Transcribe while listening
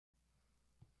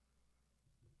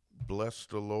bless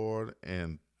the Lord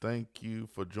and thank you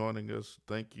for joining us.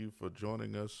 Thank you for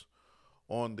joining us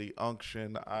on the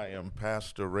Unction. I am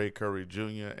Pastor Ray Curry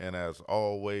Jr., and as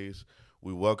always,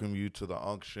 we welcome you to the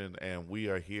Unction, and we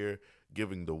are here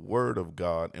giving the Word of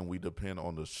God, and we depend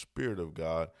on the Spirit of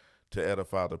God to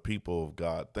edify the people of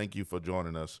God. Thank you for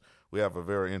joining us. We have a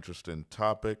very interesting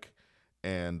topic,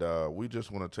 and we just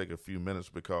want to take a few minutes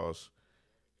because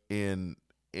in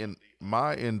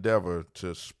my endeavor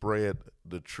to spread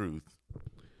the truth,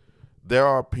 there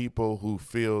are people who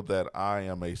feel that I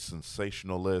am a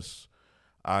sensationalist,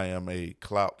 I am a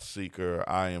clout seeker,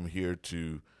 I am here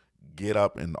to get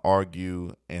up and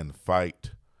argue and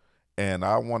fight. And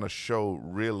I want to show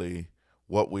really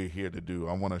what we're here to do.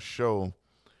 I want to show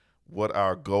what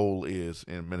our goal is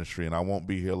in ministry. And I won't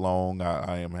be here long.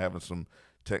 I am having some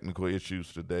technical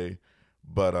issues today,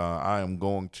 but I am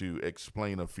going to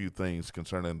explain a few things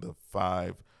concerning the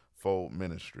fivefold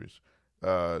ministries.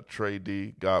 Trey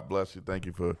D, God bless you. Thank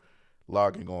you for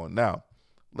logging on. Now,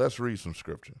 let's read some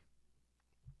scripture.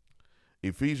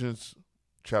 Ephesians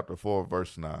chapter 4,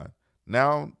 verse 9.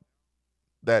 Now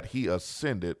that he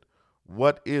ascended,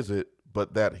 what is it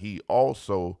but that he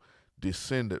also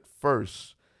descended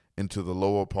first into the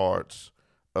lower parts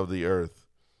of the earth?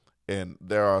 And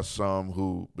there are some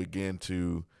who begin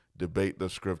to debate the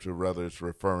scripture, whether it's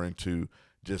referring to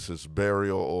just his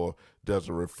burial or does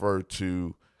it refer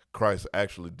to Christ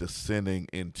actually descending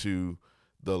into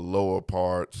the lower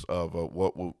parts of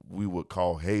what we would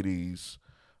call Hades,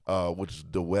 which is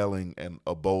dwelling and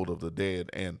abode of the dead.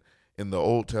 And in the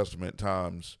Old Testament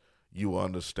times, you will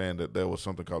understand that there was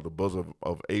something called the bosom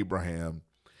of Abraham,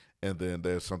 and then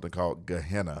there's something called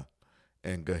Gehenna.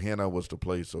 And Gehenna was the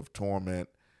place of torment,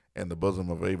 and the bosom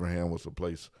of Abraham was the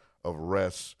place of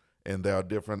rest. And there are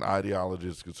different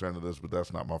ideologies concerning this, but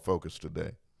that's not my focus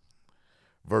today.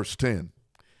 Verse 10,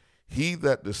 he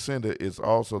that descended is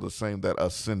also the same that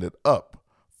ascended up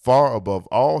far above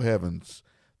all heavens,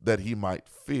 that he might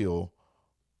fill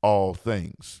all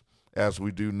things. As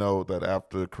we do know that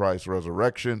after Christ's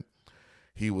resurrection,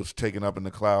 he was taken up in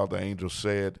the cloud. The angel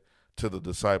said to the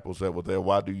disciples that were there,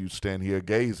 why do you stand here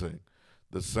gazing?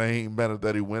 The same manner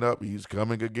that he went up, he's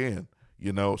coming again.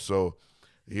 So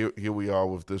here we are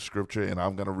with this scripture, and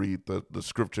I'm going to read the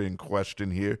scripture in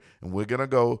question here, and we're going to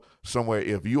go somewhere.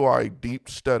 If you are a deep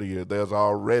studier, there's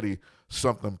already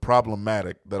something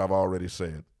problematic that I've already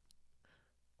said.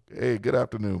 Hey, good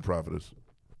afternoon, prophetess.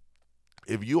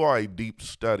 If you are a deep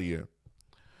studier,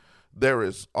 there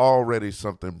is already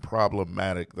something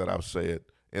problematic that I've said,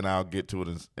 and I'll get to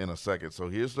it in a second. So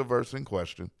here's the verse in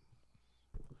question.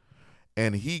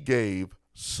 And he gave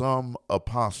some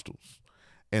apostles,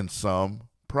 and some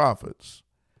prophets,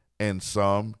 and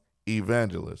some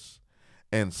evangelists,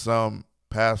 and some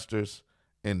pastors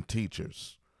and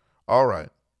teachers. All right.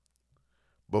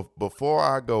 But before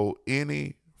I go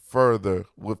any further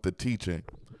with the teaching,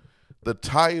 the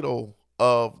title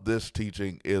of this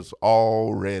teaching is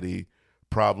already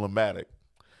problematic.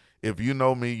 If you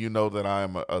know me, you know that I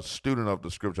am a student of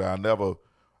the scripture. I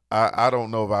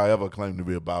don't know if I ever claimed to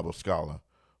be a Bible scholar,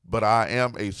 but I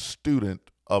am a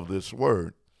student of this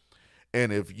word.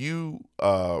 And if you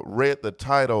read the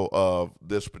title of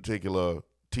this particular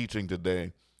teaching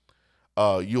today,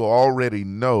 you already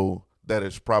know that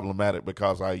it's problematic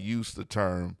because I use the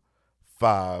term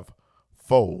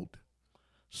fivefold.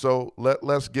 So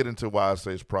let's get into why I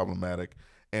say it's problematic.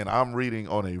 And I'm reading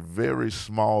on a very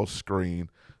small screen.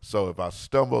 So if I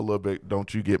stumble a little bit,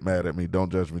 don't you get mad at me.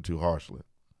 Don't judge me too harshly.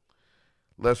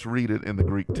 Let's read it in the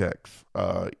Greek text.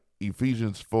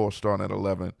 Ephesians 4, starting at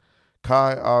 11.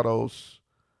 Kai autos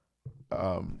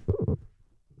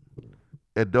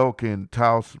edokin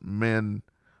taus men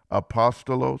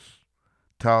apostolos,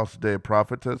 taus de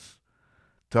prophetus,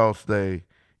 taus de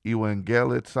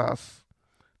evangelitas,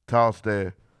 taus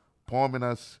de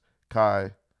porminas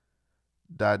kai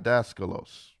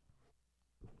didaskalos.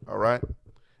 All right?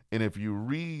 And if you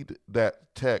read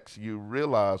that text, you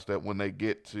realize that when they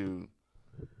get to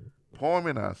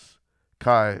porminas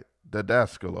kai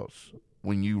didaskalos,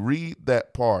 when you read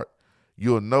that part,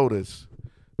 you'll notice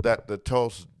that the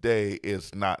tos de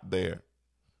is not there.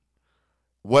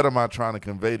 What am I trying to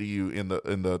convey to you in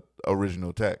the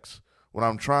original text? What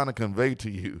I'm trying to convey to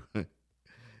you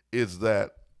is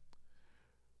that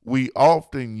we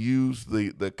often use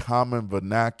the common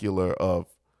vernacular of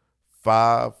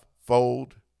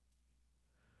fivefold,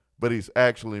 but he's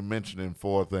actually mentioning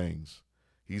four things.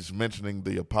 He's mentioning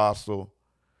the apostle,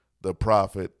 the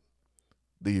prophet,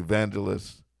 the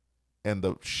evangelist, and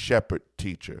the shepherd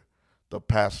teacher, the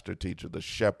pastor teacher, the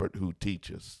shepherd who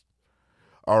teaches.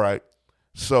 All right.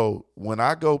 So when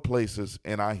I go places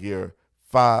and I hear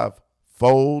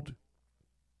fivefold,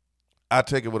 I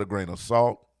take it with a grain of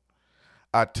salt.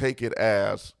 I take it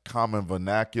as common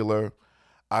vernacular.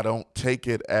 I don't take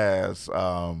it as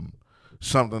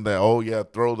something that, oh yeah,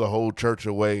 throw the whole church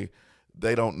away.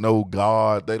 They don't know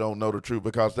God. They don't know the truth,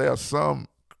 because there are some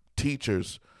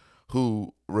teachers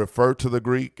who refer to the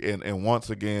Greek, and once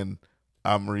again,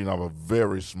 I'm reading off a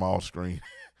very small screen.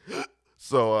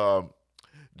 So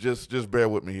just bear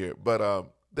with me here. But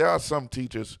there are some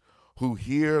teachers who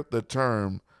hear the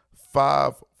term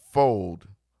fivefold.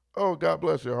 Oh, God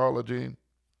bless you, Harla Jean.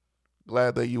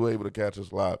 Glad that you were able to catch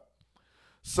us live.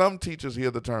 Some teachers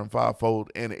hear the term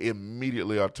fivefold and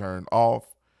immediately are turned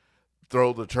off,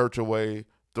 throw the church away,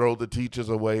 throw the teachers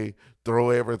away,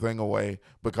 throw everything away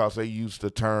because they use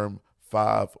the term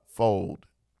fivefold.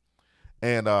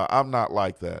 And I'm not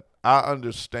like that. I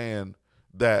understand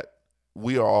that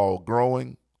we are all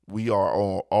growing. We are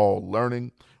all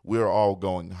learning. We're all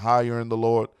going higher in the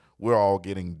Lord. We're all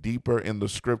getting deeper in the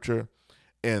scripture.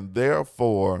 And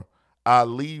therefore, I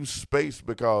leave space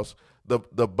because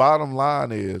the bottom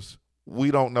line is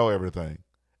we don't know everything.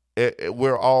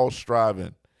 We're all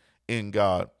striving in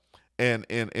God. And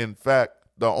in fact,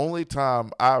 the only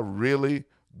time I really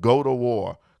go to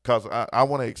war, because I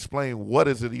want to explain what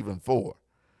is it even for.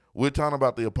 We're talking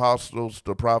about the apostles,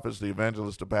 the prophets, the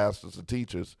evangelists, the pastors, the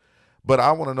teachers. But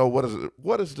I want to know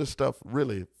what is this stuff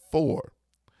really for?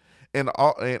 And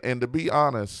to be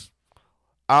honest,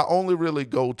 I only really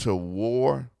go to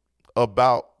war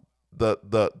about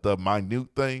the minute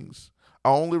things. I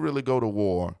only really go to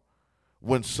war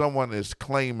when someone is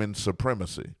claiming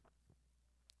supremacy.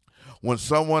 When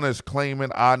someone is claiming,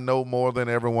 I know more than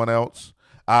everyone else,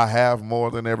 I have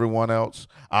more than everyone else,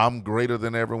 I'm greater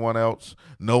than everyone else,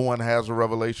 no one has a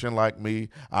revelation like me,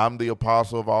 I'm the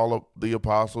apostle of all of the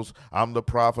apostles, I'm the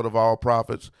prophet of all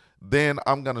prophets, then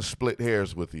I'm going to split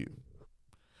hairs with you.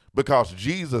 Because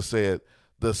Jesus said,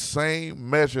 the same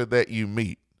measure that you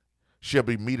meet shall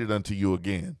be meted unto you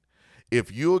again.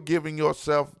 If you're giving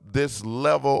yourself this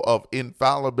level of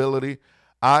infallibility,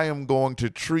 I am going to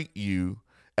treat you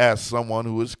as someone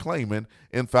who is claiming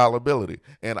infallibility.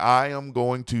 And I am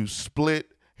going to split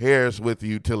hairs with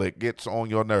you till it gets on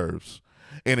your nerves.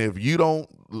 And if you don't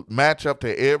match up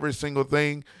to every single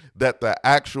thing that the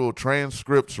actual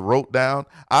transcripts wrote down,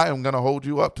 I am going to hold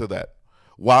you up to that.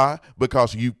 Why?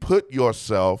 Because you put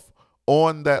yourself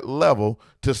on that level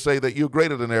to say that you're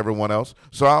greater than everyone else.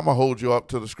 So I'm going to hold you up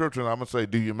to the scripture and I'm going to say,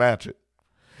 do you match it?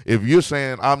 If you're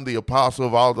saying I'm the apostle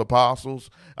of all the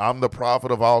apostles, I'm the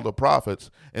prophet of all the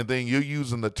prophets, and then you're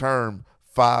using the term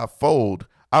fivefold,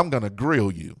 I'm going to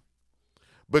grill you.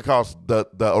 Because the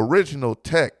original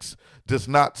text does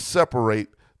not separate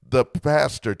the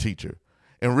pastor teacher.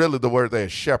 And really the word there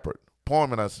is shepherd.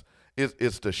 Poimenus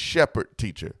is the shepherd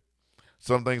teacher.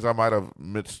 Some things I might have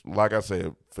missed, like I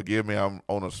said, forgive me, I'm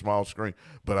on a small screen,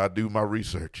 but I do my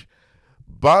research.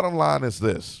 Bottom line is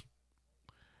this.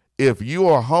 If you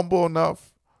are humble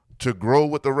enough to grow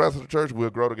with the rest of the church,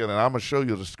 we'll grow together. And I'm going to show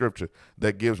you the scripture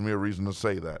that gives me a reason to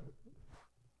say that.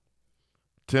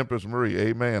 Tempest Marie,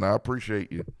 amen. I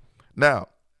appreciate you. Now,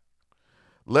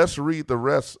 let's read the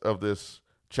rest of this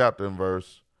chapter and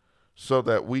verse so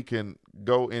that we can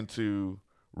go into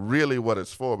really what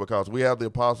it's for, because we have the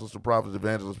apostles, the prophets,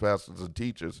 evangelists, pastors, and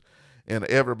teachers, and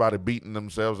everybody beating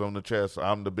themselves on the chest.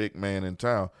 I'm the big man in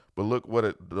town. But look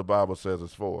what the Bible says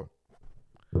it's for.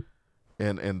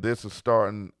 And this is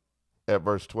starting at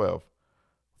verse 12.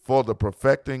 For the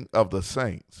perfecting of the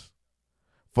saints,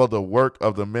 for the work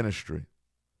of the ministry,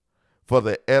 for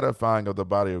the edifying of the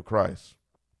body of Christ.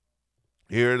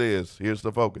 Here it is. Here's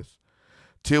the focus.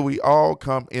 Till we all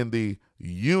come in the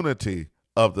unity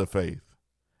of the faith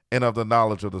and of the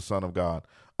knowledge of the Son of God,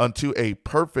 unto a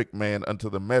perfect man, unto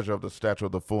the measure of the stature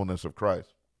of the fullness of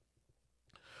Christ.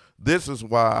 This is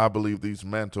why I believe these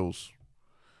mantles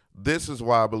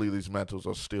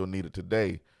are still needed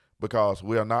today, because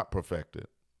we are not perfected.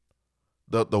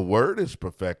 The word is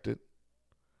perfected,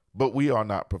 but we are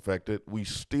not perfected. We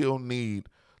still need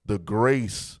the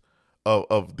grace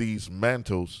of these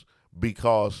mantles,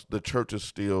 because the church is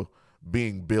still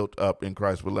being built up in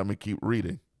Christ. But let me keep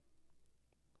reading.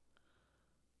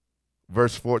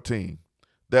 Verse 14,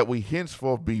 that we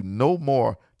henceforth be no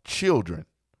more children,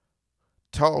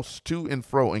 tossed to and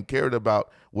fro and carried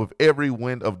about with every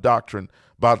wind of doctrine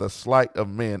by the sleight of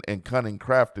men and cunning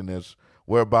craftiness,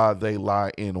 whereby they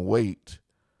lie in wait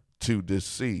to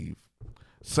deceive.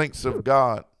 Saints of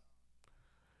God,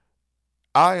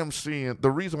 I am seeing, the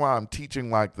reason why I'm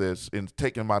teaching like this and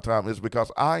taking my time is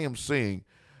because I am seeing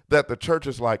that the church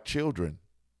is like children.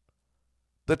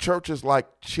 The church is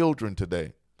like children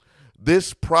today.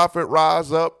 This prophet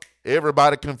rise up,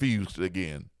 everybody confused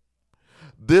again.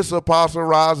 This apostle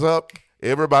rise up,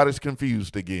 everybody's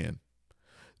confused again.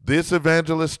 This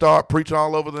evangelist start preaching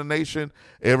all over the nation,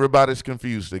 everybody's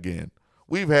confused again.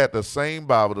 We've had the same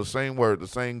Bible, the same word, the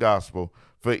same gospel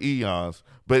for eons,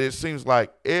 but it seems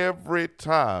like every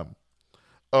time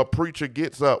a preacher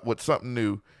gets up with something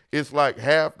new, it's like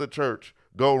half the church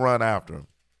go run after him.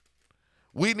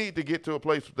 We need to get to a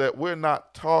place that we're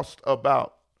not tossed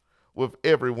about with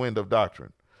every wind of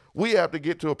doctrine. We have to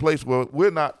get to a place where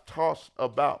we're not tossed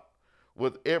about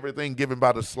with everything given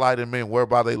by the sleight of men,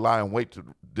 whereby they lie in wait to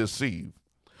deceive.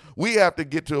 We have to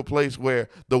get to a place where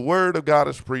the word of God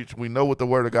is preached, we know what the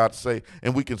word of God say,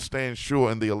 and we can stand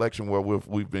sure in the election where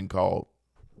we've been called.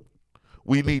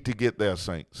 We need to get there,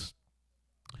 saints.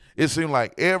 It seems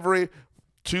like every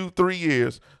 2-3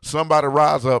 years, somebody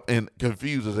rise up and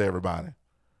confuses everybody.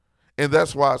 And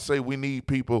that's why I say we need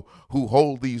people who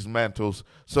hold these mantles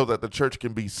so that the church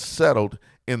can be settled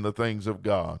in the things of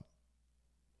God.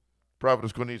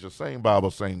 Prophetess Cornelia, same Bible,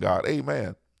 same God.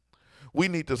 Amen. We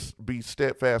need to be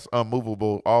steadfast,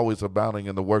 unmovable, always abounding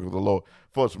in the work of the Lord,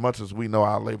 for as much as we know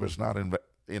our labor is not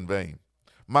in vain.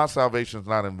 My salvation is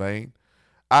not in vain.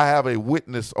 I have a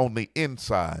witness on the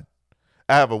inside.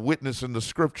 I have a witness in the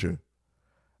scripture.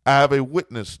 I have a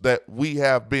witness that we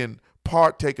have been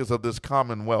partakers of this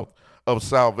commonwealth of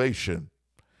salvation.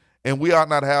 And we ought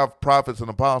not have prophets and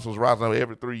apostles rising up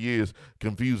every 3 years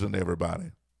confusing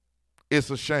everybody. It's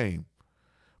a shame.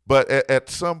 But at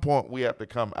some point, we have to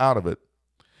come out of it.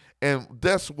 And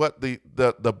that's what the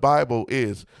Bible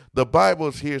is. The Bible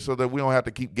is here so that we don't have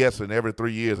to keep guessing every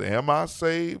 3 years. Am I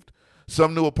saved?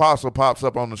 Some new apostle pops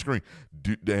up on the screen.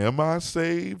 Am I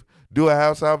saved? Do I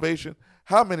have salvation?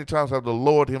 How many times have the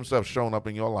Lord himself shown up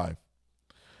in your life?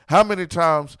 How many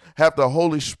times have the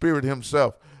Holy Spirit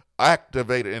himself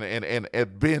activated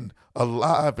and been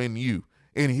alive in you?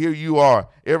 And here you are.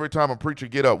 Every time a preacher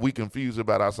get up, we confused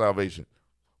about our salvation.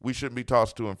 We shouldn't be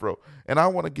tossed to and fro. And I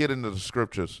want to get into the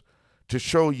scriptures to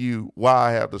show you why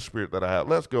I have the spirit that I have.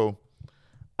 Let's go.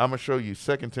 I'm going to show you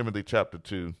 2 Timothy chapter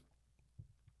 2,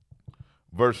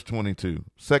 verse 22.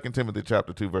 2 Timothy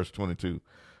chapter 2, verse 22.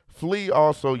 Flee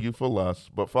also youthful lusts,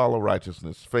 but follow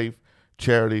righteousness, faith,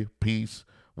 charity, peace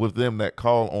with them that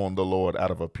call on the Lord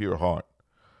out of a pure heart.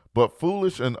 But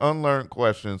foolish and unlearned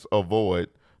questions avoid,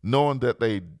 knowing that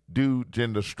they do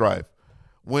gender strife.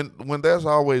 When there's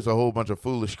always a whole bunch of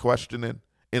foolish questioning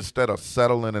instead of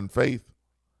settling in faith,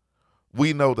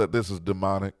 we know that this is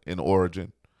demonic in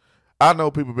origin. I know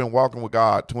people have been walking with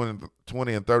God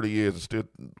 20 and 30 years and still,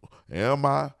 am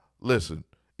I? Listen,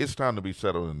 it's time to be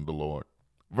settled in the Lord.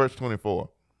 Verse 24.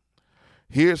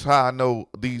 Here's how I know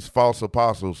these false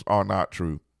apostles are not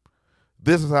true.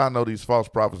 This is how I know these false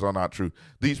prophets are not true.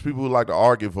 These people who like to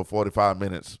argue for 45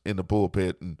 minutes in the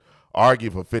pulpit and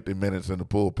argue for 50 minutes in the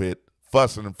pulpit,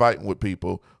 fussing and fighting with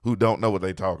people who don't know what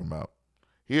they're talking about.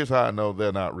 Here's how I know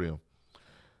they're not real.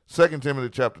 2 Timothy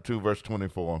chapter 2, verse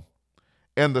 24.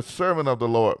 And the servant of the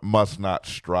Lord must not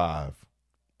strive,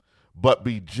 but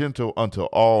be gentle unto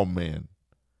all men,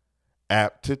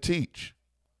 apt to teach,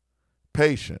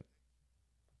 patient.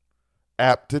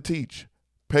 Apt to teach,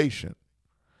 patient.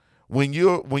 When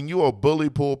you're a bully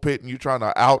pulpit and you're trying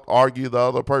to out-argue the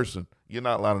other person, you're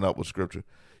not lining up with Scripture.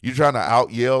 You're trying to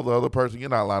out-yell the other person, you're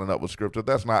not lining up with Scripture.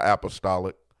 That's not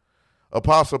apostolic.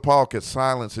 Apostle Paul could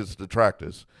silence his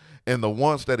detractors. And the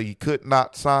ones that he could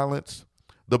not silence,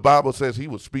 the Bible says he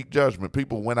would speak judgment.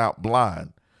 People went out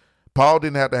blind. Paul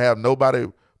didn't have to have nobody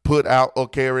put out or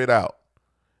carried out.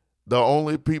 The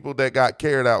only people that got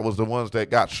carried out was the ones that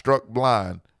got struck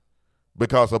blind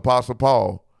because Apostle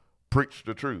Paul preached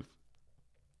the truth.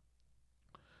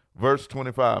 Verse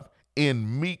 25,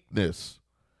 in meekness,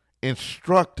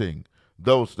 instructing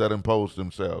those that impose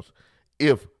themselves.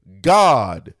 If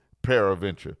God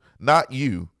peradventure, not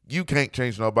you can't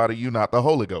change nobody, you not the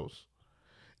Holy Ghost.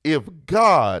 If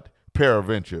God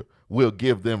peradventure will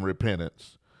give them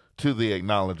repentance to the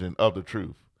acknowledging of the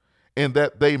truth, and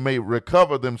that they may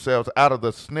recover themselves out of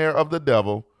the snare of the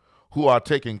devil, who are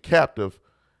taken captive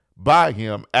by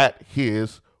him at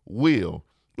his will.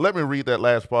 Let me read that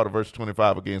last part of verse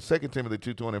 25 again. 2 Timothy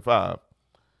 2:25.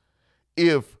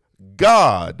 If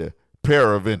God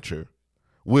peradventure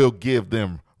will give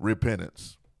them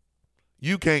repentance.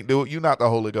 You can't do it. You're not the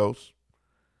Holy Ghost.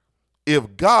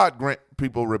 If God grant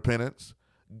people repentance,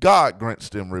 God grants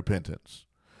them repentance.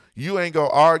 You ain't going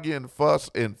to argue and fuss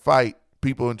and fight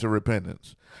people into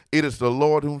repentance. It is the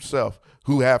Lord himself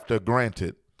who have to grant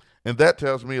it. And that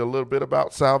tells me a little bit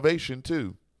about salvation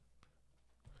too.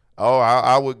 Oh,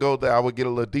 I would go there. I would get a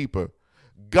little deeper.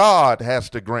 God has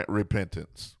to grant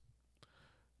repentance.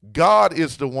 God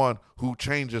is the one who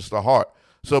changes the heart.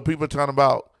 So people talking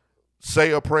about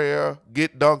say a prayer,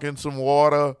 get dunked in some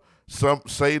water, some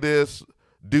say this,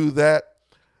 do that.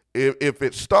 If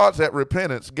it starts at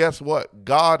repentance, guess what?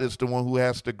 God is the one who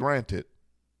has to grant it.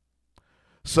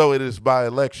 So it is by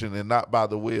election and not by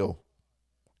the will.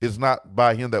 It's not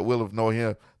by him that willeth nor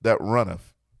him that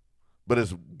runneth, but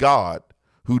it's God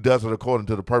who does it according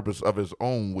to the purpose of his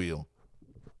own will.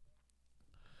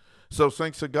 So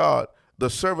thanks to God, the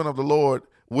servant of the Lord,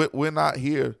 we're not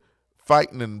here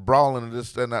fighting and brawling and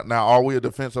this and that. Now, are we a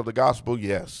defense of the gospel?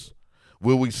 Yes.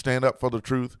 Will we stand up for the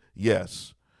truth?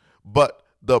 Yes. But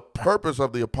the purpose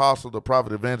of the apostle, the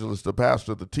prophet, evangelist, the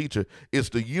pastor, the teacher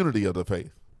is the unity of the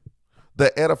faith,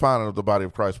 the edifying of the body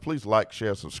of Christ. Please like,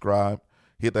 share, subscribe,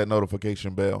 hit that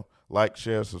notification bell. Like,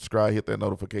 share, subscribe, hit that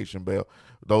notification bell.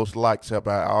 Those likes help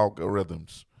our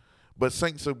algorithms. But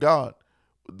saints of God,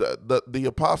 the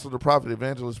apostle, the prophet,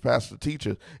 evangelist, pastor,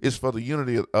 teacher is for the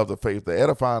unity of the faith, the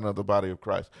edifying of the body of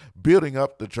Christ, building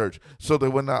up the church so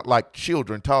that we're not like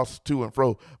children tossed to and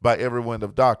fro by every wind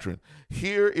of doctrine.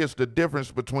 Here is the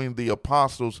difference between the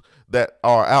apostles that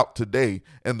are out today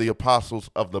and the apostles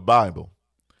of the Bible.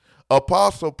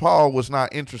 Apostle Paul was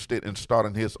not interested in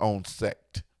starting his own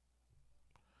sect.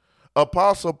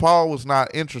 Apostle Paul was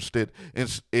not interested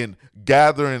in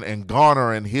gathering and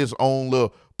garnering his own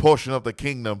little portion of the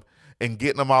kingdom and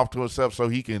getting them off to himself so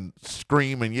he can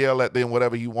scream and yell at them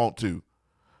whatever he want to.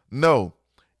 No,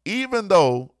 even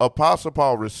though Apostle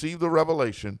Paul received the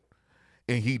revelation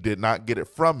and he did not get it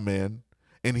from men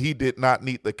and he did not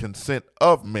need the consent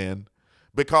of men,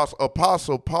 because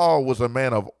Apostle Paul was a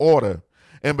man of order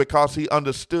and because he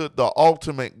understood the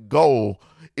ultimate goal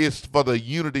is for the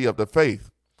unity of the faith.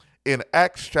 In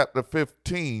Acts chapter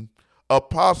 15,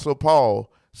 Apostle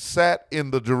Paul sat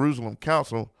in the Jerusalem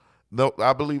council. No,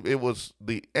 I believe it was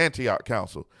the Antioch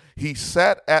council. He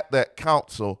sat at that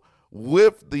council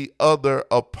with the other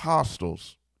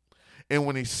apostles. And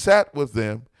when he sat with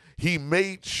them, he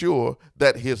made sure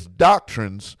that his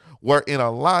doctrines were in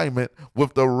alignment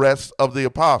with the rest of the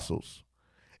apostles.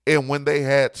 And when they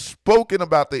had spoken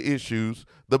about the issues,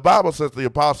 the Bible says the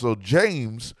apostle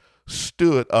James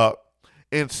stood up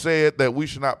and said that we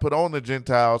should not put on the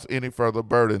Gentiles any further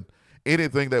burden,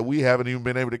 anything that we haven't even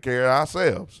been able to carry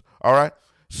ourselves. All right?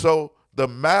 So the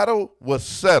matter was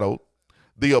settled.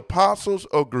 The apostles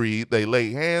agreed. They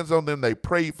laid hands on them. They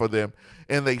prayed for them,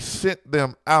 and they sent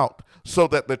them out so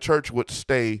that the church would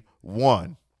stay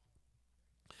one.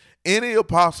 Any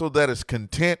apostle that is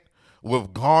content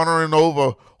with garnering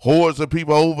over hordes of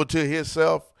people over to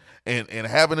himself, and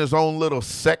having his own little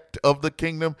sect of the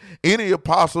kingdom, any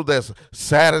apostle that's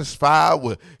satisfied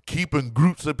with keeping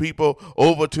groups of people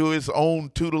over to his own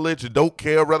tutelage and don't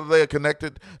care whether they're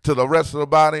connected to the rest of the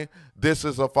body, this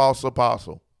is a false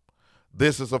apostle.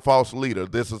 This is a false leader.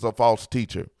 This is a false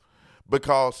teacher.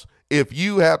 Because if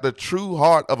you have the true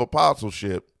heart of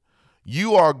apostleship,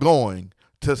 you are going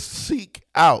to seek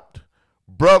out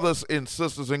brothers and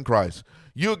sisters in Christ.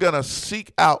 You're going to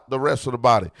seek out the rest of the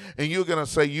body. And you're going to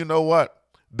say, you know what?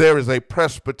 There is a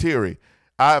presbytery.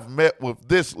 I've met with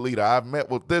this leader. I've met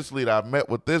with this leader. I've met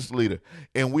with this leader.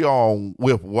 And we are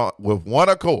with one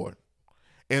accord.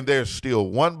 And there's still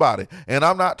one body. And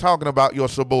I'm not talking about your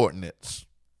subordinates.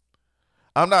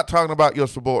 I'm not talking about your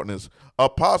subordinates.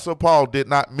 Apostle Paul did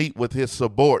not meet with his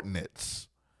subordinates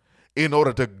in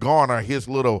order to garner his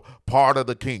little part of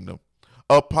the kingdom.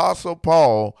 Apostle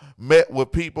Paul met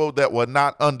with people that were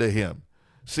not under him.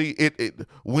 See,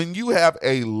 when you have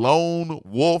a lone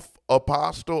wolf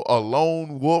apostle, a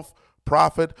lone wolf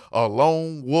prophet, a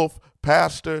lone wolf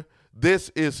pastor, this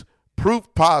is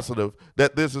proof positive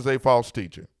that this is a false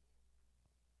teacher.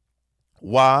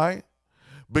 Why?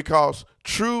 Because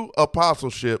true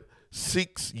apostleship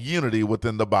seeks unity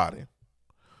within the body.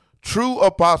 True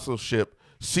apostleship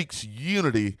seeks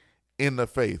unity in the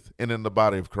faith and in the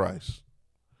body of Christ.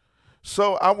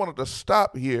 So I wanted to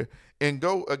stop here and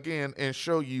go again and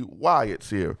show you why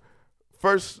it's here.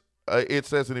 First, it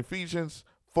says in Ephesians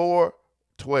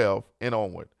 4:12 and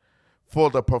onward,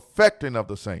 for the perfecting of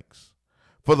the saints,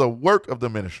 for the work of the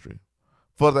ministry,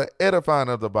 for the edifying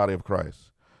of the body of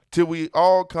Christ, till we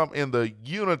all come in the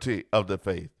unity of the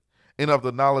faith and of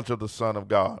the knowledge of the Son of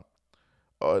God.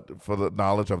 For the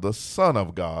knowledge of the Son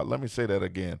of God. Let me say that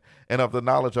again. And of the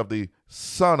knowledge of the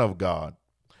Son of God,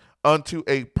 unto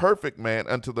a perfect man,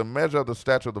 unto the measure of the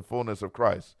stature of the fullness of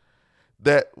Christ,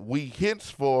 that we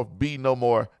henceforth be no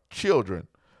more children,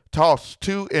 tossed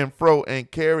to and fro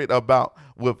and carried about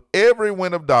with every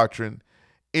wind of doctrine,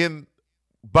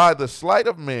 by the sleight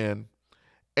of men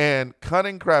and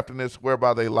cunning craftiness,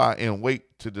 whereby they lie in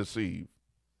wait to deceive.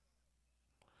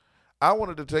 I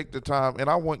wanted to take the time, and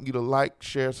I want you to like,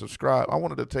 share, subscribe. I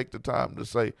wanted to take the time to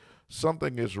say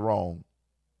something is wrong.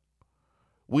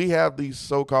 We have these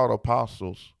so-called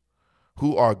apostles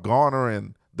who are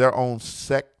garnering their own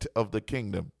sect of the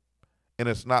kingdom, and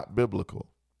it's not biblical.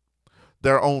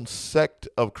 Their own sect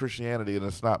of Christianity, and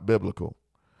it's not biblical.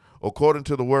 According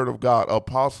to the word of God,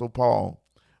 Apostle Paul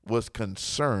was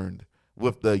concerned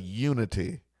with the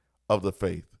unity of the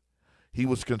faith. He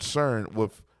was concerned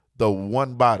with the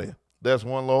one body. There's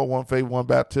one Lord, one faith, one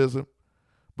baptism,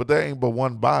 but there ain't but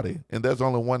one body, and there's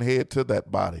only one head to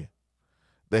that body,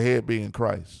 the head being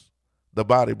Christ, the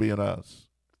body being us.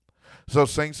 So,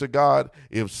 saints of God,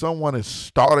 if someone is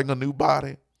starting a new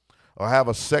body or have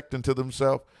a sect into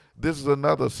themselves, this is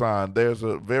another sign. There's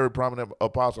a very prominent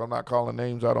apostle. I'm not calling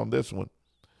names out on this one,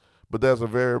 but there's a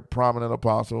very prominent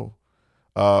apostle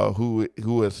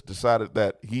who has decided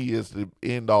that he is the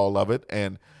end all of it.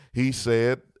 And he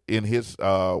said in his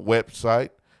website,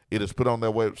 it is put on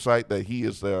their website that he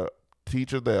is their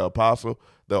teacher, their apostle,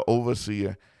 their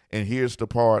overseer. And here's the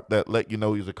part that let you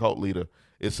know he's a cult leader.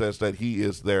 It says that he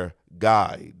is their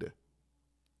guide.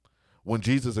 When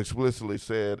Jesus explicitly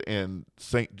said in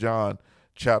St. John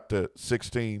chapter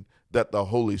 16 that the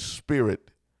Holy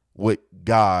Spirit would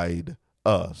guide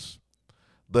us.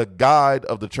 The guide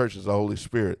of the church is the Holy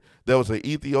Spirit. There was an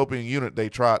Ethiopian eunuch they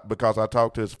tried, because I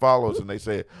talked to his followers, and they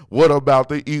said, what about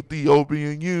the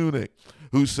Ethiopian eunuch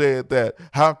who said that,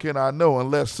 how can I know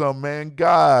unless some man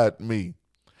guide me?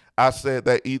 I said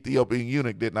that Ethiopian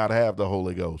eunuch did not have the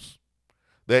Holy Ghost.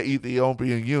 That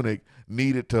Ethiopian eunuch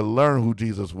needed to learn who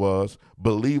Jesus was,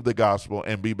 believe the gospel,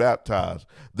 and be baptized.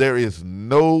 There is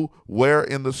nowhere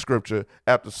in the scripture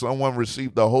after someone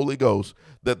received the Holy Ghost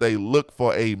that they look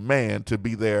for a man to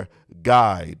be their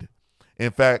guide.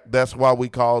 In fact, that's why we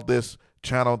call this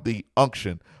channel the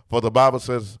Unction. For the Bible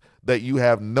says that you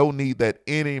have no need that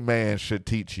any man should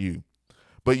teach you,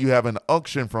 but you have an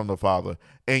unction from the Father,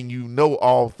 and you know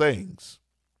all things.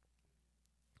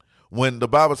 When the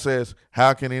Bible says,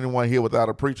 how can anyone hear without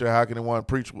a preacher? How can anyone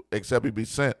preach except he be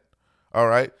sent? All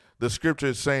right. The scripture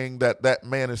is saying that that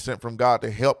man is sent from God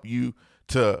to help you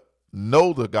to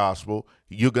know the gospel.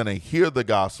 You're going to hear the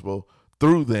gospel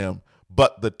through them,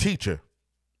 but the teacher,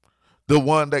 the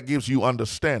one that gives you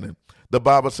understanding, the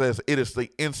Bible says it is the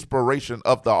inspiration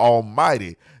of the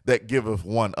Almighty that giveth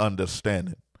one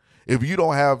understanding. If you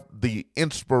don't have the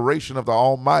inspiration of the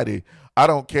Almighty, I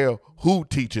don't care who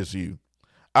teaches you.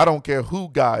 I don't care who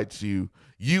guides you.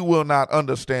 You will not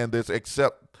understand this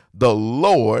except the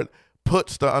Lord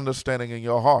puts the understanding in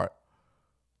your heart.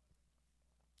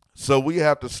 So we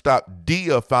have to stop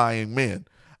deifying men.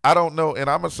 I don't know, and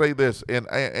I'm going to say this,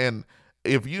 and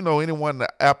if you know anyone in the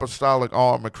apostolic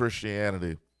arm of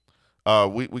Christianity,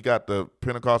 we got the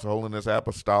Pentecostal Holiness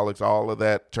Apostolics, all of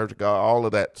that, Church of God, all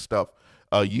of that stuff.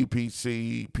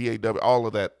 UPC, PAW,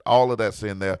 all of that's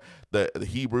in there. The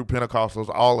Hebrew Pentecostals,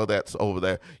 all of that's over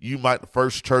there. You might,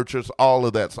 First Churches, all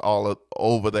of that's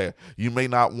over there. You may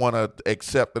not want to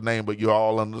accept the name, but you're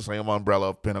all under the same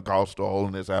umbrella of Pentecostal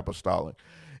Holiness Apostolic.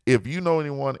 If you know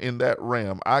anyone in that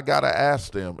realm, I got to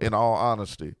ask them, in all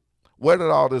honesty, where did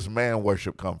all this man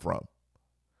worship come from?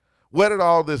 Where did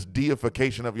all this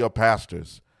deification of your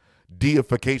pastors,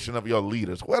 deification of your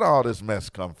leaders, where did all this mess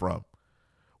come from?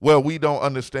 Well, we don't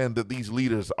understand that these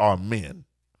leaders are men.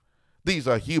 These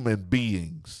are human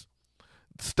beings.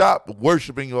 Stop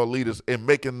worshiping your leaders and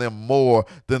making them more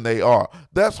than they are.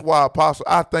 That's why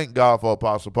I thank God for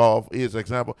Apostle Paul, for his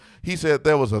example. He said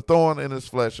there was a thorn in his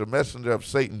flesh, a messenger of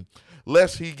Satan,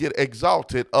 lest he get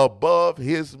exalted above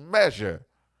his measure.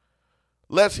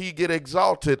 Lest he get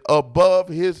exalted above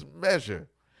his measure.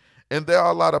 And there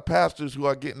are a lot of pastors who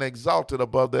are getting exalted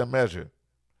above their measure.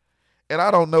 And I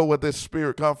don't know where this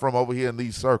spirit come from over here in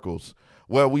these circles,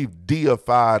 where we've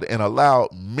deified and allowed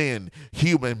men,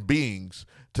 human beings,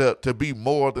 to be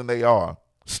more than they are.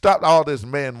 Stop all this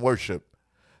man worship.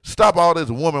 Stop all this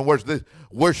woman worship,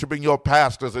 worshiping your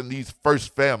pastors and these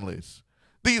first families.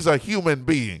 These are human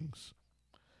beings.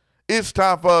 It's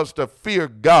time for us to fear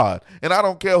God. And I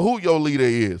don't care who your leader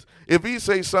is. If he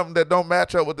says something that don't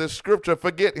match up with this scripture,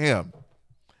 forget him.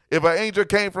 If an angel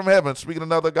came from heaven speaking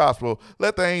another gospel,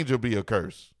 let the angel be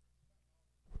accursed.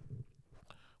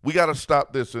 We got to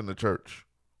stop this in the church.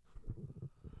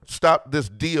 Stop this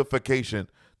deification,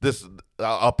 this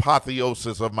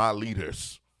apotheosis of my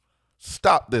leaders.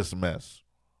 Stop this mess.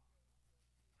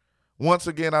 Once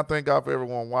again, I thank God for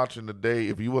everyone watching today.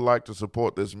 If you would like to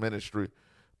support this ministry,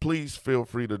 please feel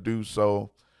free to do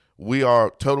so. We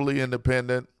are totally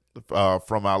independent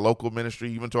from our local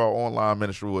ministry, even to our online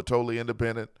ministry. We're totally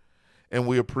independent. And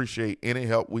we appreciate any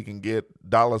help we can get.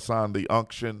 $, the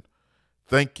Unction.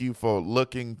 Thank you for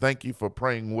looking. Thank you for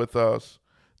praying with us.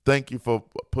 Thank you for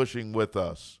pushing with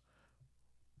us.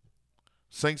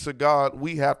 Saints of God,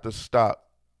 we have to stop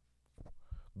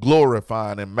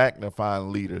glorifying and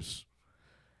magnifying leaders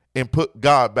and put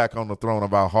God back on the throne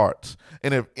of our hearts.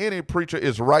 And if any preacher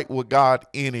is right with God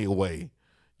anyway,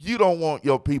 you don't want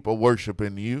your people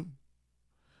worshiping you.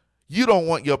 You don't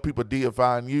want your people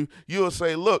deifying you. You'll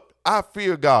say, look, I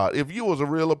fear God. If you was a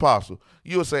real apostle,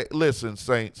 you'll say, listen,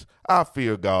 saints, I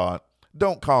fear God.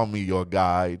 Don't call me your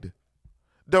guide.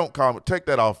 Don't call me. Take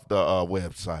that off the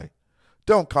website.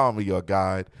 Don't call me your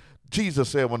guide. Jesus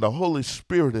said when the Holy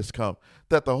Spirit has come,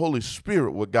 that the Holy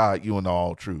Spirit will guide you into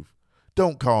all truth.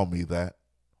 Don't call me that.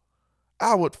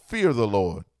 I would fear the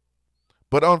Lord.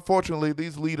 But unfortunately,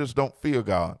 these leaders don't fear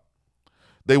God.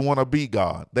 They want to be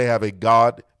God. They have a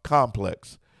God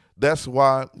complex. That's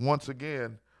why, once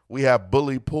again, we have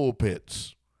bully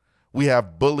pulpits. We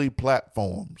have bully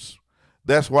platforms.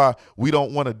 That's why we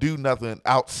don't want to do nothing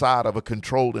outside of a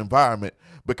controlled environment,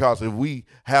 because if we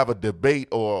have a debate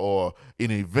or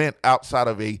an event outside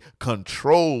of a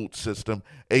controlled system,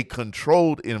 a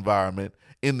controlled environment,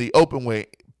 in the open way,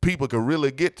 people could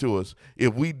really get to us.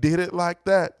 If we did it like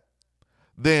that,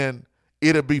 then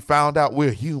it'll be found out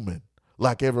we're human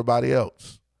like everybody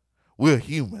else. We're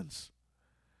humans.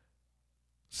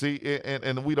 See,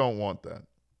 and we don't want that.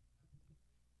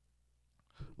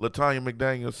 Latanya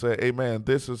McDaniel said, amen,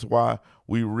 this is why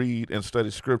we read and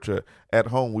study scripture. At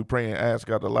home, we pray and ask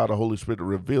God to allow the Holy Spirit to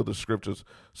reveal the scriptures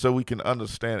so we can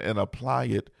understand and apply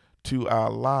it to our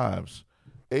lives.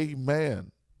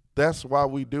 Amen. That's why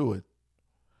we do it,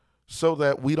 so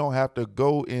that we don't have to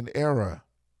go in error.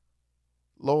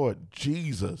 Lord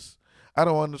Jesus, I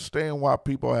don't understand why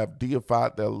people have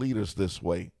deified their leaders this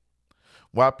way,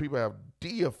 why people have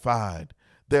deified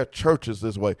their churches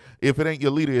this way. If it ain't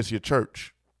your leader, it's your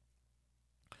church.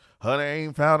 Honey, I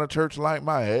ain't found a church like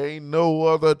mine. Ain't no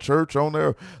other church on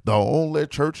there. The only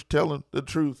church telling the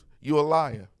truth. You're a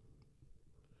liar.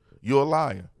 You're a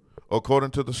liar.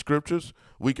 According to the scriptures,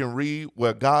 we can read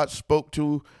where God spoke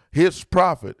to his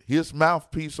prophet, his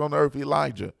mouthpiece on earth,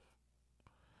 Elijah.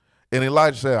 And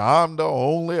Elijah said, I'm the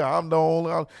only.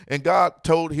 And God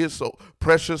told his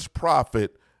precious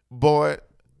prophet, boy,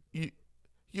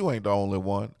 you ain't the only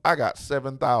one. I got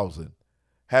 7,000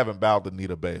 haven't bowed the knee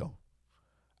to Baal.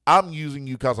 I'm using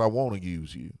you because I want to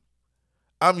use you.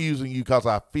 I'm using you because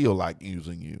I feel like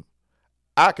using you.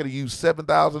 I could have used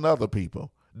 7,000 other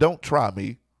people. Don't try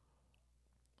me.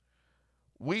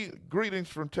 Greetings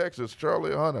from Texas,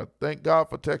 Charlie Hunter. Thank God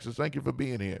for Texas. Thank you for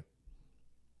being here.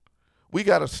 We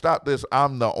got to stop this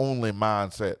I'm the only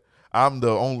mindset. I'm the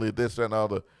only this and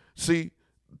other. See,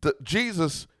 the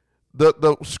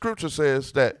scripture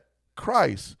says that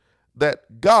Christ,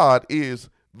 that God is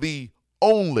the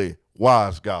only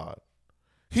wise God.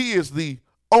 He is the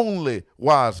only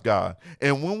wise God.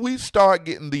 And when we start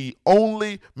getting the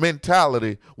only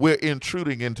mentality, we're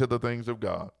intruding into the things of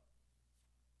God.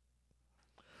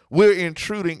 We're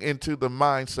intruding into the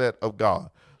mindset of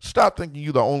God. Stop thinking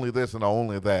you're the only this and the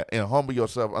only that, and humble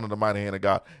yourself under the mighty hand of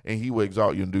God, and he will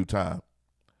exalt you in due time.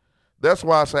 That's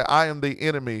why I say I am the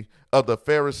enemy of the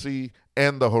Pharisee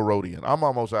and the Herodian. I'm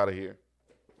almost out of here.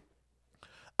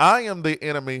 I am the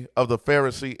enemy of the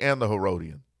Pharisee and the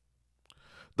Herodian.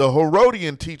 The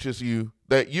Herodian teaches you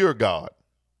that you're God.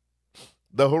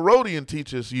 The Herodian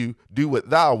teaches you do what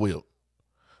thou wilt.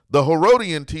 The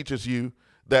Herodian teaches you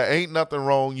that ain't nothing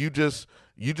wrong. You just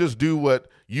do what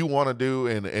you want to do,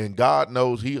 and God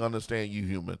knows he understands you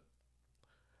human.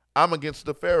 I'm against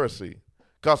the Pharisee,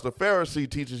 because the Pharisee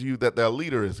teaches you that their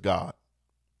leader is God.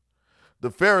 The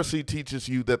Pharisee teaches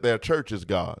you that their church is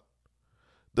God.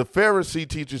 The Pharisee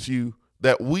teaches you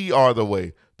that we are the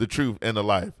way, the truth, and the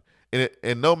life.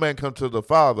 And no man comes to the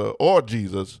Father or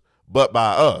Jesus but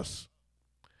by us.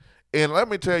 And let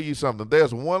me tell you something.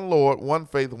 There's one Lord, one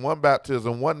faith, one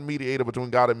baptism, one mediator between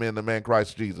God and men, the man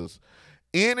Christ Jesus.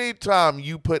 Anytime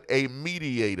you put a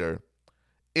mediator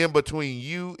in between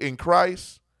you and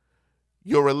Christ,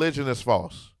 your religion is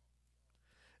false.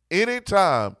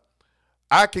 Anytime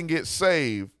I can get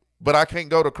saved, but I can't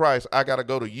go to Christ, I got to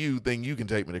go to you, then you can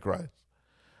take me to Christ.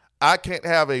 I can't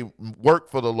have a work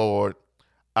for the Lord.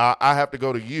 I have to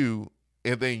go to you,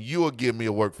 and then you will give me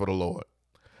a work for the Lord.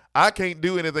 I can't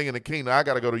do anything in the kingdom. I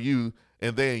got to go to you,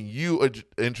 and then you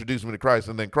introduce me to Christ,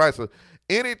 and then Christ.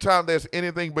 Anytime there's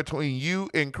anything between you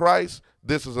and Christ,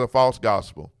 this is a false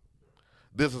gospel.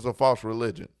 This is a false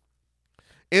religion.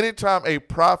 Anytime a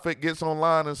prophet gets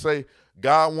online and say,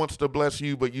 God wants to bless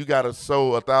you, but you got to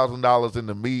sow $1,000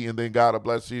 into me, and then God will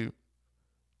bless you.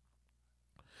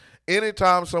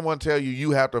 Anytime someone tell you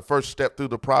you have to first step through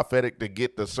the prophetic to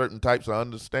get to certain types of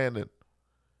understanding,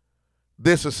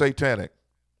 this is satanic.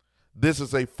 This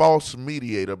is a false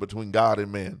mediator between God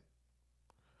and man.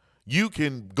 You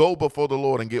can go before the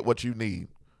Lord and get what you need.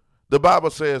 The Bible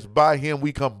says, by him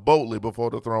we come boldly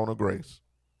before the throne of grace.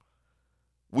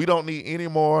 We don't need any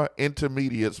more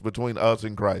intermediates between us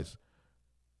and Christ.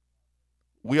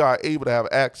 We are able to have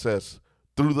access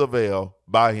through the veil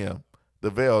by him, the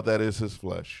veil that is his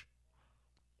flesh.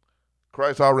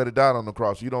 Christ already died on the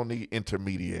cross. You don't need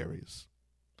intermediaries.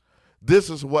 This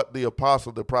is what the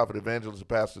apostle, the prophet, evangelist, the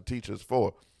pastor teaches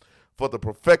for the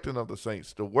perfecting of the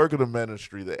saints, the work of the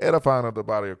ministry, the edifying of the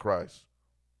body of Christ.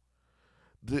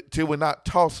 Till we're not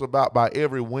tossed about by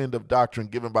every wind of doctrine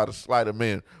given by the sleight of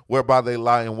men, whereby they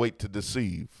lie in wait to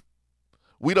deceive.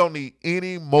 We don't need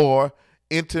any more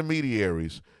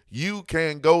intermediaries. You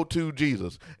can go to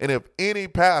Jesus. And if any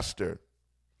pastor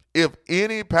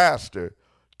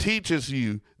teaches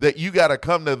you that you got to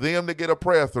come to them to get a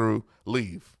prayer through,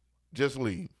 leave. Just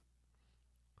leave.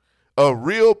 A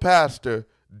real pastor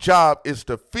job is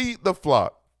to feed the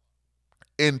flock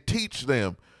and teach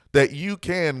them that you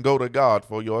can go to God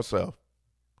for yourself.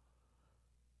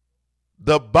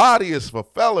 The body is for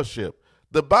fellowship.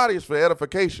 The body is for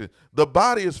edification. The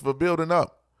body is for building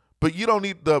up. But you don't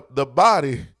need the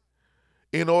body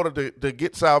in order to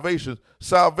get salvation.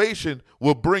 Salvation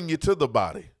will bring you to the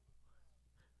body.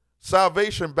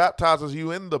 Salvation baptizes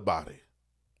you in the body.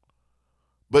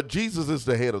 But Jesus is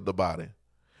the head of the body.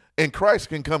 And Christ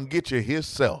can come get you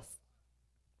himself.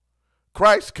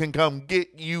 Christ can come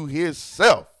get you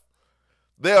himself.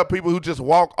 There are people who just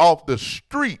walk off the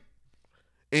street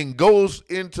and goes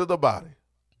into the body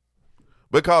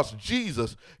because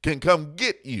Jesus can come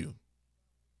get you.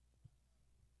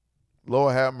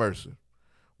 Lord have mercy.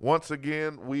 Once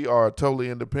again, we are totally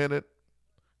independent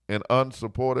and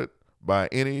unsupported by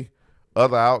any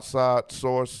other outside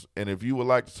source. And if you would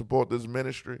like to support this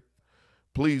ministry,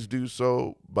 please do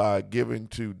so by giving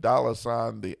to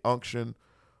 $ the unction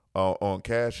on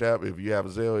Cash App. If you have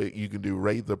Zelle, you can do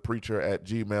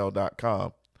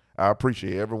raythepreacher@gmail.com. I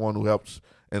appreciate everyone who helps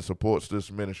and supports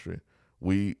this ministry.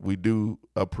 We do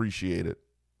appreciate it.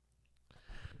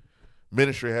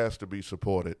 Ministry has to be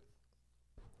supported.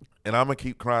 And I'm going to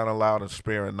keep crying aloud and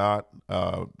sparing not.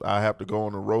 I have to go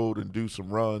on the road and do some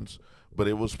runs, but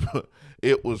it was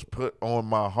put on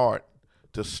my heart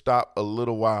to stop a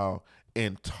little while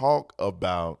and talk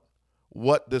about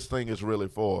what this thing is really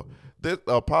for. This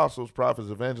apostles, prophets,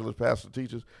 evangelists, pastors,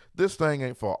 teachers, this thing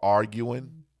ain't for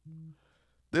arguing.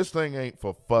 This thing ain't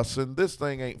for fussing. This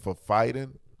thing ain't for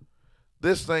fighting.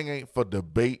 This thing ain't for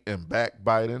debate and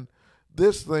backbiting.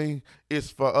 This thing is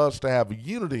for us to have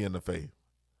unity in the faith.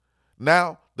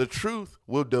 Now, the truth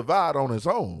will divide on its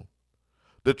own.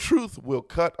 The truth will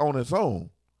cut on its own.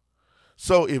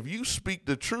 So if you speak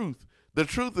the truth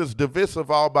is divisive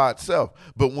all by itself.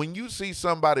 But when you see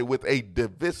somebody with a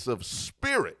divisive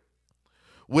spirit,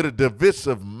 with a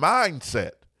divisive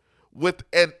mindset, with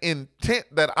an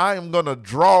intent that I am going to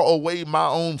draw away my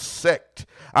own sect,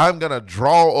 I'm going to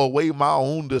draw away my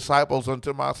own disciples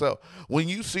unto myself. When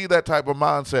you see that type of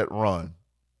mindset, run.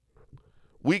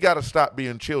 We got to stop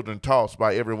being children tossed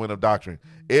by every wind of doctrine.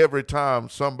 Every time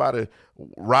somebody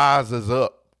rises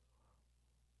up,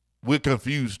 we're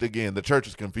confused again. The church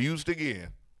is confused again.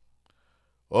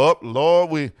 Oh,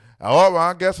 Lord,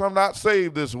 I guess I'm not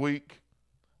saved this week.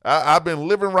 I've been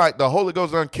living right. The Holy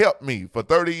Ghost done kept me for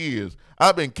 30 years.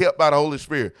 I've been kept by the Holy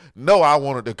Spirit. No, I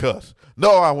wanted to cuss.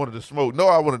 No, I wanted to smoke. No,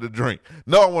 I wanted to drink.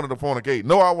 No, I wanted to fornicate.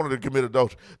 No, I wanted to commit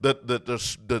adultery.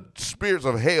 The spirits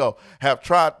of hell have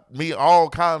tried me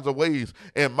all kinds of ways,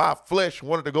 and my flesh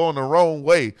wanted to go in the wrong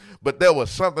way. But there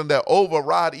was something that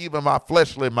override even my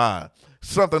fleshly mind.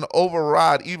 Something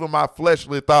override even my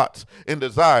fleshly thoughts and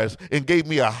desires and gave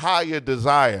me a higher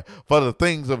desire for the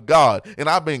things of God. And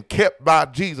I've been kept by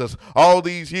Jesus all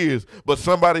these years. But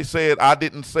somebody said I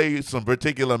didn't say some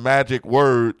particular magic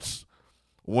words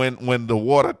when the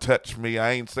water touched me.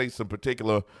 I ain't say some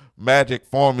particular magic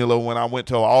formula when I went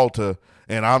to an altar,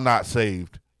 and I'm not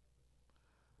saved.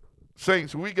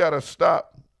 Saints, we got to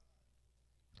stop.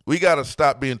 We got to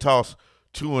stop being tossed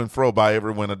to and fro by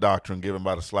every wind of doctrine given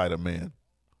by the sleight of man.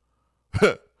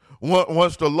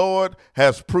 Once the Lord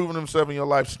has proven himself in your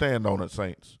life, stand on it,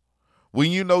 saints. When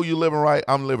you know you're living right,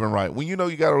 I'm living right. When you know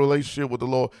you got a relationship with the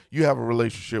Lord, you have a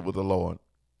relationship with the Lord.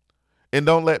 And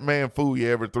don't let man fool you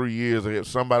every 3 years. Or if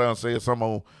somebody else says some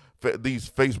on these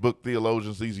Facebook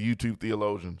theologians, these YouTube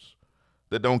theologians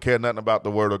that don't care nothing about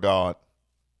the word of God,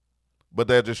 but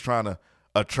they're just trying to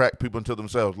attract people into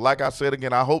themselves. Like I said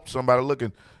again, I hope somebody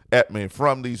looking at me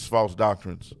from these false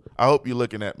doctrines. I hope you're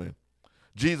looking at me.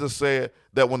 Jesus said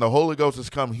that when the Holy Ghost has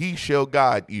come, he shall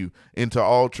guide you into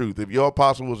all truth. If your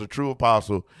apostle was a true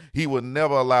apostle, he would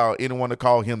never allow anyone to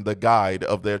call him the guide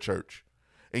of their church.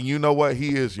 And you know what?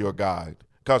 He is your guide,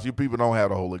 because you people don't have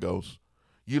the Holy Ghost.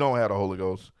 You don't have the Holy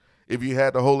Ghost. If you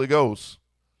had the Holy Ghost,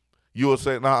 you would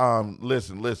say, nah,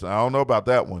 listen, I don't know about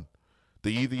that one.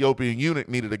 The Ethiopian eunuch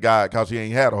needed a guide because he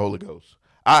ain't had the Holy Ghost.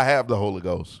 I have the Holy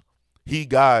Ghost. He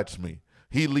guides me.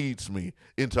 He leads me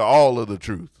into all of the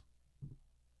truth.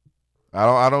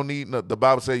 I don't need, the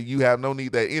Bible says you have no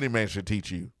need that any man should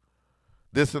teach you.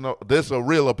 This is a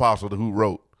real apostle who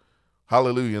wrote,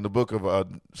 hallelujah, in the book of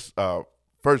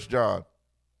 1 John.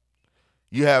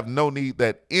 You have no need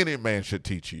that any man should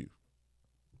teach you.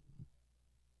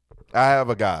 I have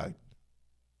a guide.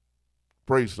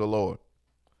 Praise the Lord.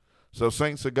 So,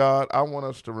 saints of God, I want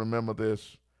us to remember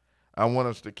this. I want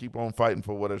us to keep on fighting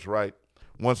for what is right.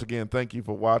 Once again, thank you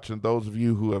for watching. Those of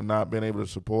you who have not been able to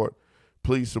support,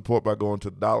 please support by going to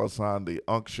the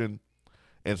Unction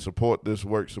and support this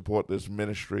work, support this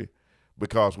ministry,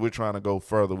 because we're trying to go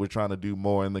further. We're trying to do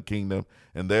more in the kingdom.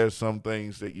 And there's some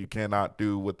things that you cannot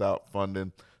do without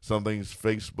funding. Some things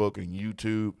Facebook and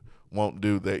YouTube won't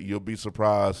do that. You'll be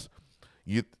surprised.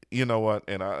 You know what?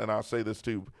 And I'll say this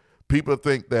too. People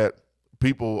think that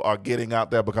people are getting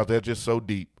out there because they're just so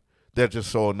deep. They're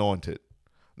just so anointed.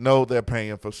 No, they're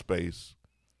paying for space.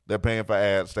 They're paying for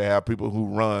ads. They have people who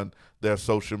run their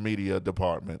social media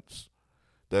departments.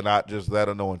 They're not just that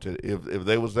anointed. If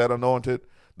they was that anointed,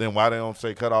 then why they don't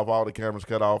say cut off all the cameras,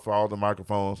 cut off all the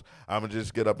microphones? I'm going to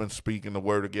just get up and speak and the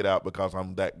word will get out because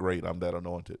I'm that great. I'm that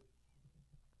anointed.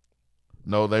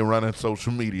 No, they running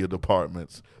social media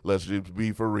departments. Let's just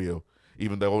be for real.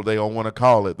 Even though they don't want to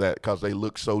call it that because they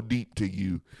look so deep to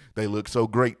you. They look so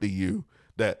great to you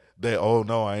that oh,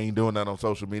 no, I ain't doing that on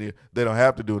social media. They don't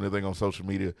have to do anything on social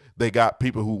media. They got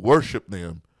people who worship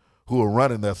them who are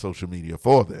running their social media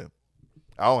for them.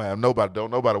 I don't have nobody.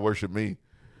 Don't nobody worship me.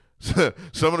 Some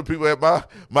of the people at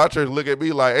my church look at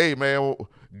me like, hey, man,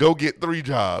 go get 3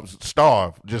 jobs.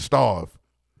 Starve. Just starve.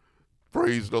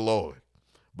 Praise the Lord.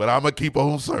 But I'm going to keep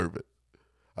on serving.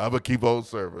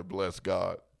 Bless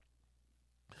God.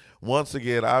 Once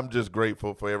again, I'm just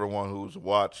grateful for everyone who's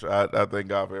watched. I thank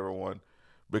God for everyone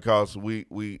because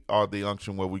we are the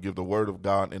unction where we give the word of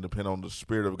God and depend on the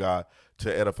Spirit of God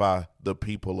to edify the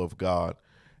people of God.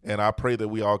 And I pray that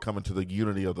we all come into the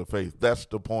unity of the faith. That's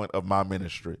the point of my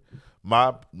ministry.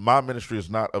 My ministry is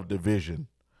not of division.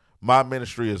 My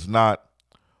ministry is not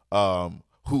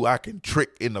who I can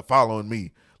trick into following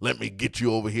me. Let me get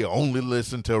you over here. Only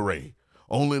listen to Ray.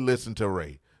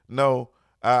 No,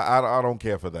 I don't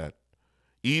care for that.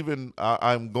 Even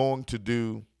I'm going to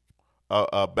do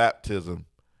a baptism,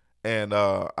 and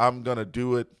I'm going to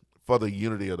do it for the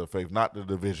unity of the faith, not the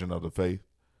division of the faith.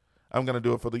 I'm going to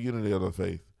do it for the unity of the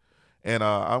faith. And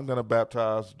I'm going to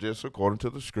baptize just according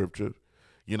to the scripture.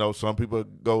 You know, some people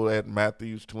go at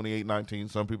Matthew 28:19.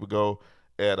 Some people go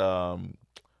at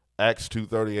Acts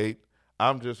 2:38.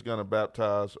 I'm just going to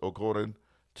baptize according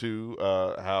to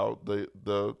how they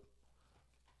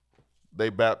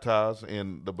baptize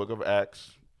in the book of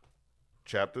Acts,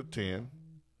 chapter 10.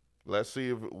 Let's see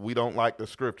if we don't like the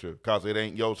scripture because it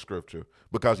ain't your scripture,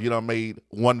 because you done made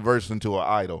one verse into an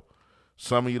idol.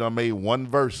 Some of you done made one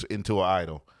verse into an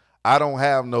idol. I don't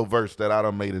have no verse that I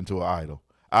done made into an idol.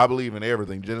 I believe in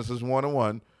everything, Genesis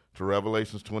 1:1 to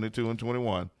Revelations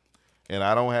 22:21, and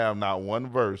I don't have not one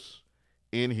verse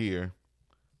in here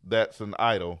that's an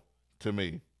idol to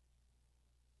me.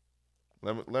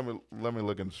 Let me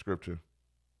look in the scripture.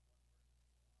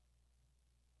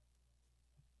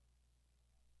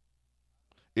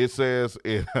 It says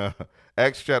in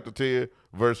Acts chapter 10,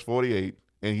 verse 48,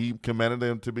 and he commanded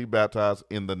them to be baptized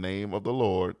in the name of the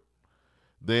Lord.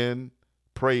 Then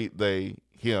prayed they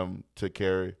him to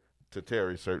tarry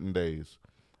certain days.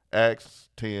 Acts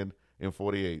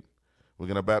 10:48. We're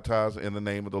going to baptize in the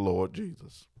name of the Lord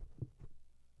Jesus.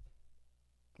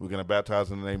 We're going to baptize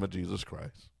in the name of Jesus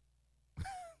Christ.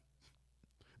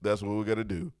 That's what we're going to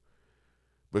do.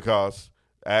 Because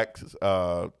Acts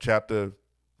chapter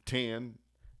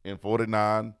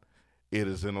 10:49, it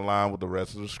is in line with the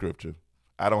rest of the scripture.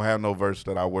 I don't have no verse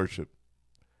that I worship.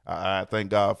 I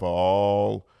thank God for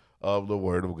all of the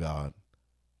word of God.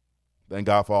 Thank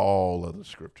God for all of the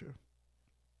scripture.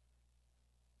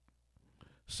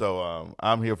 So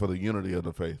I'm here for the unity of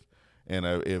the faith. And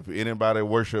if anybody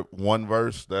worship one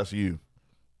verse, that's you.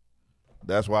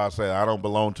 That's why I say I don't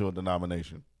belong to a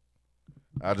denomination.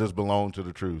 I just belong to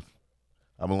the truth.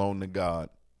 I belong to God.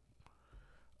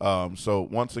 So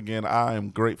once again, I am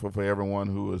grateful for everyone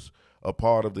who is a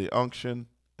part of the unction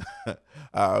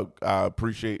I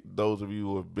appreciate those of you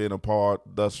who have been a part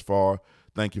thus far.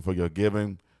 Thank you for your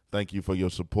giving. Thank you for your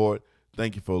support.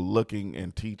 Thank you for looking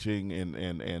and teaching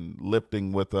and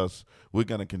lifting with us. We're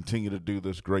going to continue to do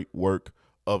this great work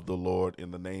of the Lord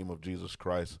in the name of Jesus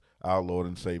Christ, our Lord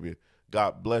and Savior.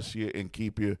 God bless you and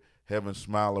keep you. Heaven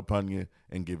smile upon you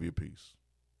and give you peace.